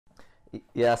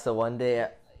Yeah, so one day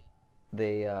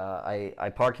I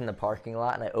parked in the parking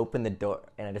lot and I opened the door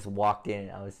and I just walked in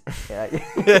and I was I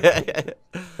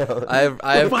It's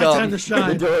have my time come. to the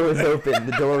shine. door was open.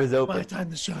 The door was My open. time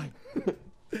to shine.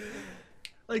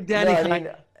 Like No, Danny I kind.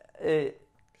 mean, it,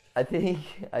 I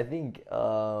think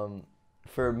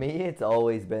for me it's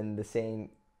always been the same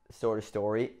sort of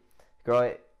story.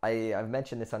 Growing, I've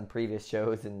mentioned this on previous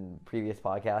shows and previous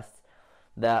podcasts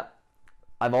that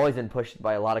I've always been pushed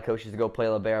by a lot of coaches to go play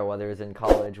libero, whether it's in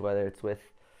college, whether it's with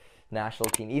national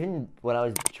team. Even when I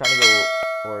was trying to go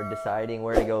or deciding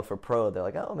where to go for pro, they're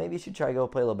like, "Oh, maybe you should try to go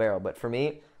play libero." But for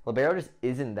me, libero just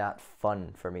isn't that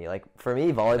fun for me. Like for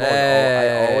me, volleyball is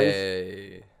all I always.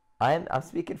 Hey. I'm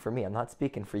speaking for me. I'm not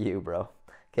speaking for you, bro.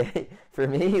 Okay, for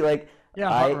me, like Yeah,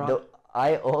 I hot rock. the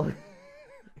I only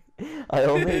I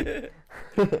only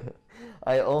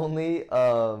I only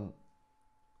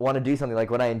want to do something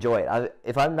like when I enjoy it.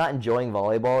 If I'm not enjoying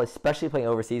volleyball, especially playing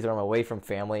overseas where I'm away from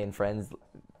family and friends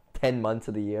 10 months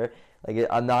of the year, like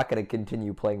I'm not going to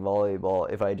continue playing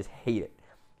volleyball if I just hate it.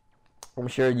 I'm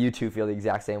sure you two feel the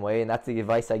exact same way, and that's the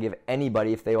advice I give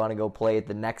anybody if they want to go play at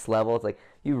the next level. It's like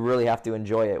you really have to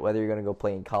enjoy it, whether you're going to go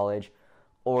play in college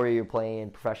or you're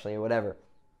playing professionally or whatever.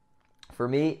 For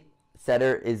me,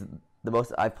 setter is the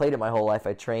most. I've played it my whole life.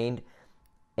 I trained,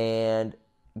 and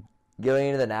going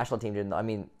into the national team, I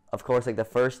mean, of course, like the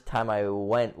first time I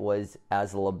went was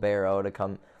as a libero to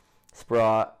come.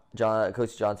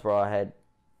 Coach John Spraw had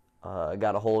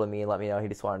got a hold of me and let me know he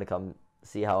just wanted to come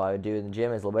see how I would do in the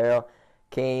gym as libero.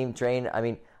 Came, trained. I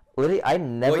mean, literally, I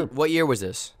never. What year was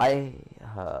this?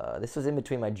 This was in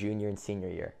between my junior and senior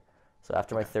year, so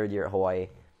after my third year at Hawaii,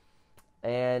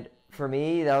 and for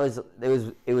me,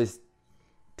 it was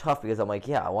tough because I'm like,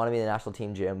 yeah, I want to be in the national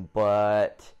team gym,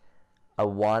 but I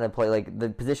want to play like the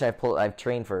position I've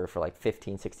trained for like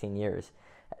 15, 16 years.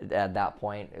 At that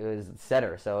point, it was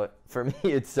setter. So for me,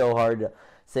 it's so hard to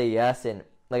say yes, and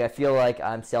like I feel like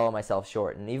I'm selling myself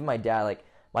short. And even my dad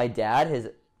has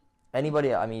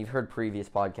anybody. I mean, you've heard previous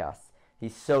podcasts.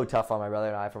 He's so tough on my brother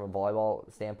and I from a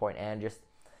volleyball standpoint, and just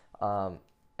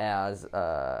as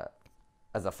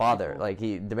as a father. Like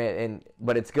he demand,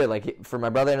 but it's good. Like for my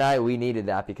brother and I, we needed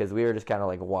that because we were just kind of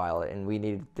like wild and we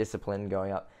needed discipline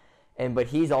going up. But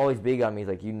he's always big on me. He's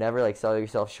like, you never like sell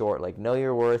yourself short. Like know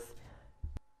your worth.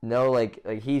 No, like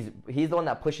he's the one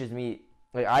that pushes me.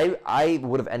 Like I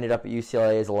would have ended up at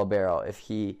UCLA as a libero if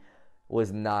he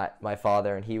was not my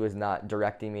father and he was not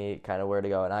directing me kind of where to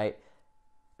go. And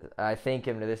I thank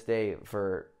him to this day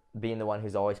for being the one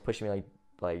who's always pushing me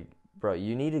like bro,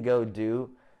 you need to go do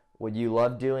what you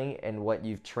love doing and what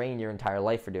you've trained your entire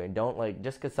life for doing. Don't like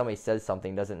just because somebody says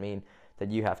something doesn't mean that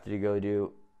you have to go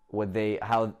do what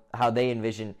how they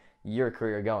envision your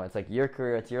career going. It's like your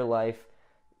career, it's your life.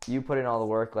 You put in all the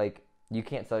work. Like you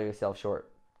can't sell yourself short.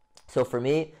 So for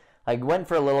me, I went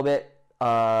for a little bit,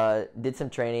 did some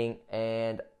training,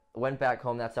 and went back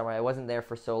home that summer. I wasn't there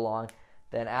for so long.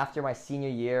 Then after my senior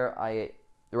year,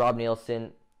 Rob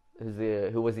Nielsen,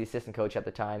 who was the assistant coach at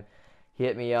the time, he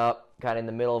hit me up kind of in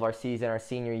the middle of our season, our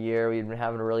senior year. We'd been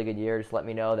having a really good year. Just let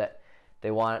me know that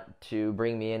they want to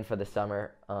bring me in for the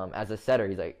summer as a setter.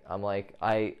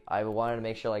 I wanted to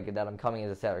make sure like that I'm coming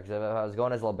as a setter because if I was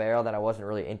going as libero, then I wasn't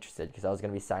really interested because I was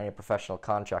going to be signing a professional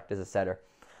contract as a setter.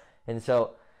 And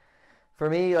so for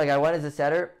me, like I went as a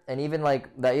setter, and even like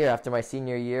that year after my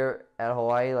senior year at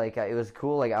Hawaii, like it was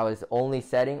cool. Like I was only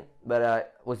setting, but I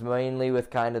was mainly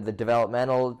with kind of the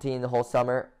developmental team the whole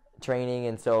summer training.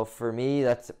 And so for me,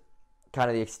 that's kind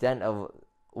of the extent of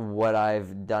what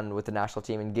I've done with the national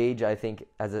team. And Gage, I think,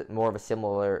 has more of a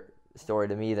similar story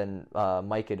to me than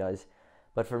Micah does.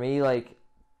 But for me, like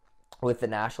with the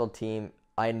national team,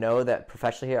 I know that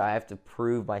professionally here, I have to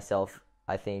prove myself.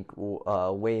 I think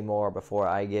way more before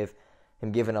I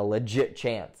am given a legit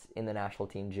chance in the national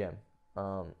team gym.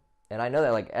 And I know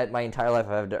that like at my entire life,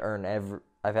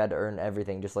 I've had to earn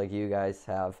everything, just like you guys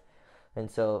have.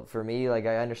 And so for me, like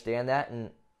I understand that, and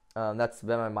that's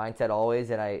been my mindset always.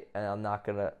 And I'm not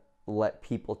gonna let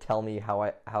people tell me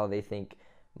how they think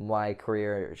my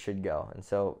career should go. And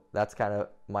so that's kind of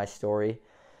my story.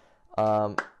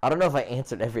 I don't know if I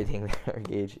answered everything there,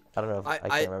 Gage. I don't know if I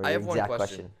can't remember I the have one exact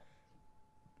question.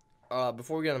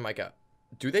 Before we get on the mic out,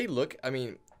 do they look? I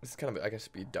mean, this is kind of I guess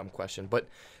it'd be a dumb question, but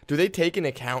do they take into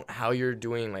account how you're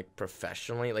doing like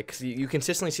professionally? Like, 'cause you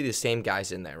consistently see the same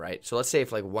guys in there, right? So let's say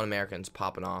if like one American's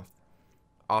popping off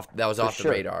that was off the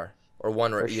sure. radar, or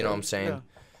one, For you know what sure. I'm saying?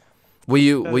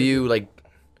 Yeah. Will you like?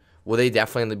 Will they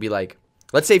definitely be like?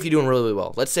 Let's say if you're doing really, really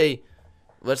well. Let's say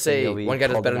He'll be one guy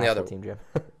does called better than the national other. team gym.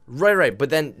 Right. But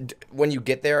then when you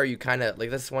get there, are you kind of like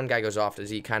this one guy goes off? Does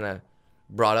he kind of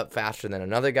brought up faster than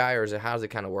another guy, or is it how does it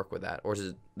kind of work with that, or is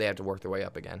it they have to work their way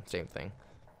up again? Same thing.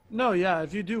 No, yeah,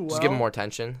 if you do well, Just give them more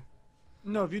attention.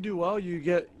 No, if you do well, you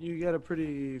get a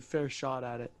pretty fair shot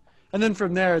at it, and then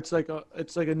from there, it's like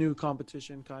a new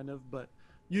competition kind of. But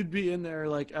you'd be in there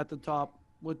like at the top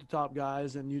with the top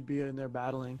guys, and you'd be in there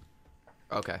battling.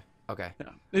 Okay. Yeah,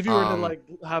 if you were to like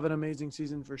have an amazing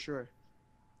season for sure.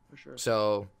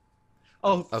 So.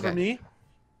 Oh, Okay. for me.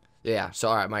 Yeah. So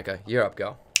all right, Micah, you're up.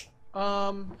 Go.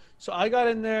 So I got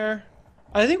in there.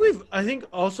 I think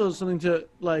also something to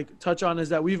like touch on is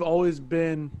that we've always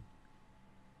been.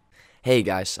 Hey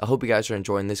guys, I hope you guys are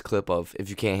enjoying this clip of If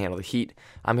You Can't Handle the Heat.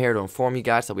 I'm here to inform you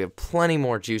guys that we have plenty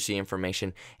more juicy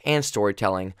information and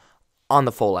storytelling on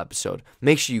the full episode.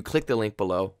 Make sure you click the link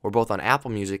below. We're both on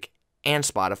Apple Music and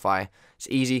Spotify. It's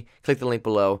easy. Click the link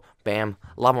below. Bam.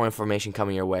 A lot more information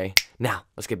coming your way. Now,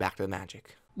 let's get back to the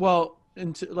magic. Well,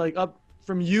 into like up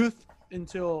from youth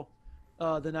until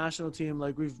the national team,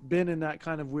 like we've been in that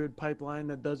kind of weird pipeline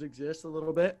that does exist a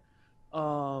little bit.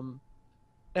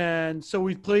 And so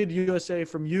we played USA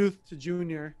from youth to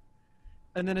junior,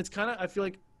 and then it's kind of, I feel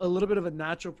like, a little bit of a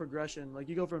natural progression. Like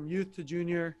you go from youth to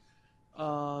junior,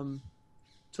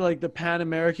 to like the Pan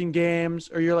American games,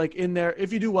 or you're like in there.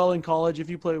 If you do well in college, if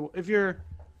you're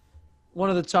one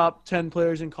of the top 10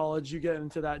 players in college, you get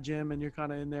into that gym and you're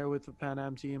kind of in there with the Pan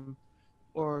Am team,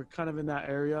 or kind of in that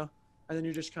area, and then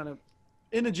you're just kind of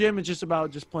in the gym. It's just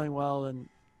about just playing well, and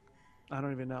I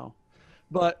don't even know.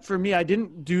 But for me, I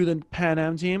didn't do the Pan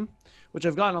Am team, which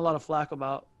I've gotten a lot of flack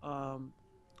about. From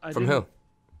who?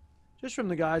 Just from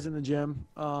the guys in the gym,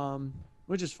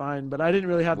 which is fine. But I didn't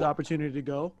really have the opportunity to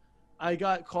go. I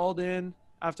got called in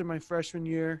after my freshman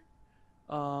year.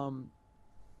 I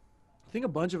think a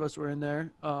bunch of us were in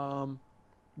there.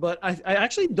 But I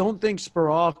actually don't think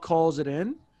Sparrow calls it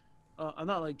in. I'm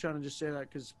not like trying to just say that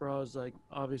because Sparrow is like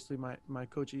obviously my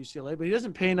coach at UCLA, but he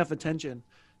doesn't pay enough attention.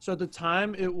 So at the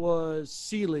time, it was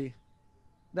Seeley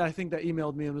that I think that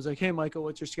emailed me and was like, "Hey, Michael,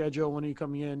 what's your schedule? When are you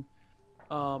coming in?"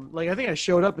 Like I think I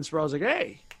showed up and Sparrow was like,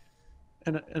 "Hey,"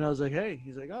 and I was like, "Hey."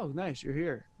 He's like, "Oh, nice, you're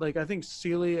here." Like I think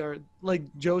Seeley, or like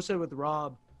Joe said with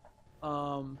Rob,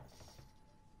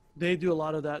 they do a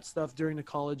lot of that stuff during the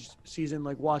college season,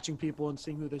 like watching people and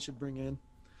seeing who they should bring in.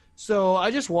 So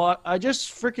I just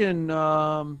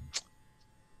freaking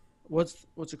what's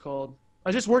it called?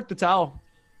 I just worked the towel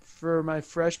for my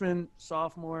freshman,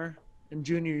 sophomore, and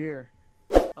junior year.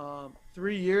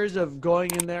 3 years of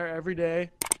going in there every day.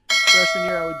 Freshman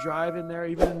year, I would drive in there.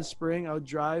 Even in the spring, I would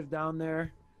drive down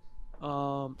there.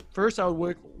 First, I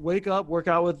would wake up, work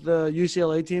out with the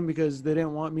UCLA team because they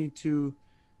didn't want me to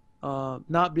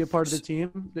not be a part of the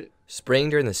team. Spring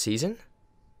during the season?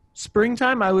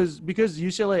 Springtime, because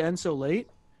UCLA ends so late,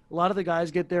 a lot of the guys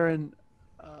get there in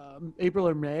April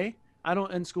or May. I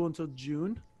don't end school until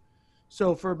June.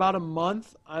 So for about a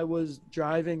month, I was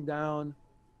driving down,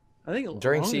 I think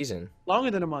during season.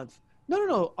 Longer than a month.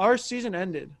 No. Our season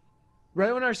ended.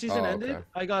 Right when our season ended,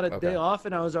 I got a day off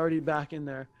and I was already back in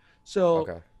there.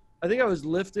 So I think I was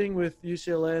lifting with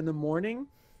UCLA in the morning.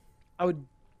 I would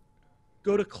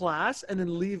go to class and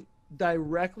then leave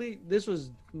directly. This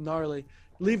was gnarly.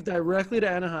 Leave directly to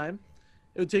Anaheim.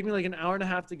 It would take me like an hour and a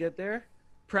half to get there.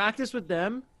 Practice with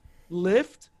them,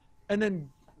 lift, and then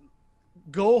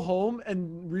go home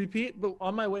and repeat. But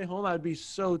on my way home, I would be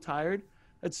so tired.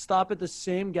 I'd stop at the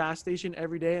same gas station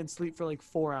every day and sleep for like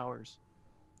 4 hours.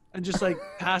 And just like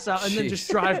pass out and then just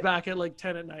drive back at like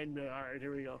 10 at night and be like, all right,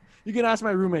 here we go. You can ask my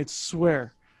roommates,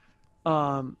 swear.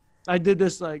 I did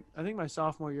this like, I think my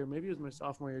sophomore year. Maybe it was my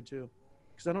sophomore year too.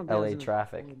 Because I don't think LA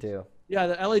traffic too. Yeah,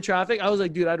 the LA traffic. I was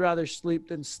like, dude, I'd rather sleep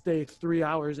than stay 3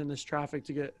 hours in this traffic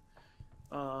to get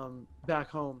back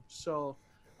home. So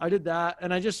I did that,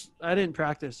 and I didn't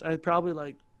practice. I probably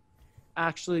like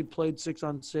actually played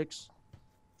 6-on-6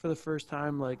 for the first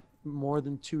time like more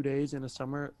than 2 days in a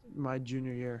summer my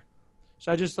junior year.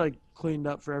 So I just like cleaned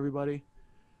up for everybody.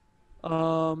 With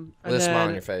a smile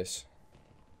on your face.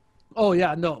 Oh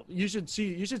yeah, no. You should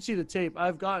see the tape.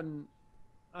 I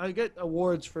get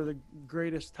awards for the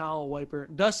greatest towel wiper.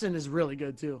 Dustin is really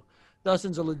good too.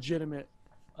 Dustin's a legitimate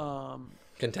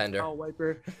contender towel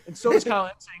wiper, and so is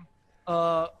Kyle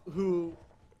Ensing, who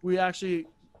we actually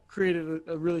created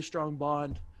a really strong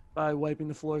bond by wiping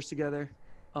the floors together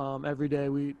every day.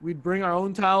 We'd bring our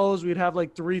own towels. We'd have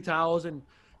like 3 towels and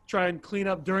try and clean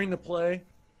up during the play.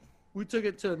 We took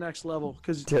it to the next level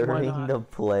because during the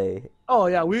play. Oh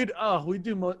yeah, we'd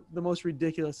do the most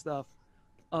ridiculous stuff.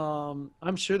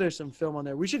 I'm sure there's some film on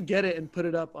there. We should get it and put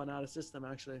it up on Out of System,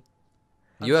 actually.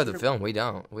 You have the film. We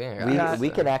don't. We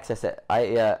can access it.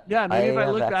 Yeah, maybe if I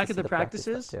look back at the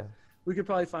practices, we could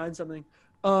probably find something.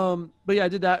 But yeah, I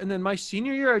did that, and then my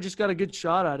senior year, I just got a good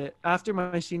shot at it. After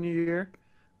my senior year,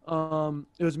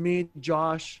 it was me,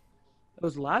 Josh. It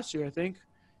was last year, I think. Me,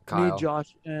 Kyle.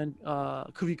 Josh, and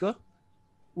Kavika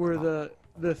were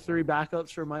the three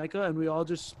backups for Micah, and we all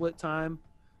just split time.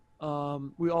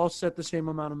 We all set the same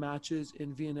amount of matches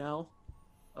in VNL.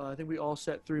 I think we all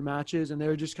set 3 matches, and they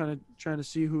were just kind of trying to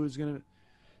see who was going to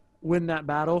win that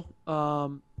battle.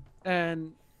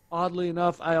 And oddly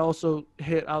enough, I also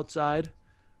hit outside.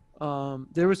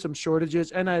 There were some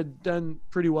shortages, and I had done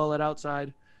pretty well at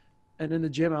outside. And in the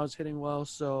gym, I was hitting well.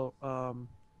 So I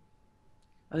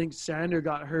think Sander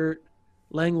got hurt.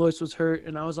 Langlois was hurt,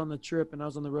 and I was on the trip, and I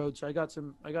was on the road. So I got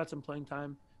some playing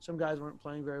time. Some guys weren't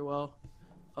playing very well.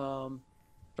 So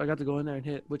I got to go in there and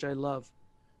hit, which I love.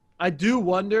 I do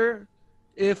wonder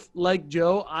if, like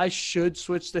Joe, I should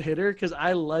switch to hitter because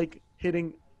I like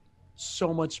hitting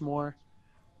so much more.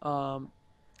 I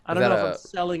don't know if I'm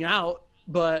selling out,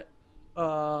 but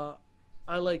I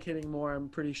like hitting more. I'm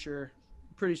pretty sure.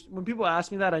 When people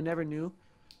ask me that, I never knew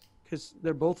because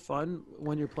they're both fun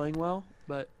when you're playing well.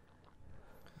 But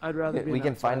I'd rather be. We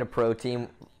can find a pro team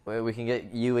where we can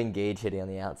get you and Gage hitting on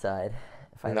the outside.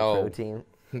 Find a pro team.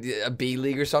 A B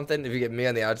league or something. If you get me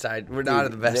on the outside, we're not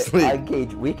in the best league.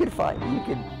 Gage, we could find. You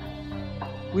could.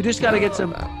 We just gotta get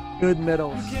some good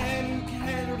middles.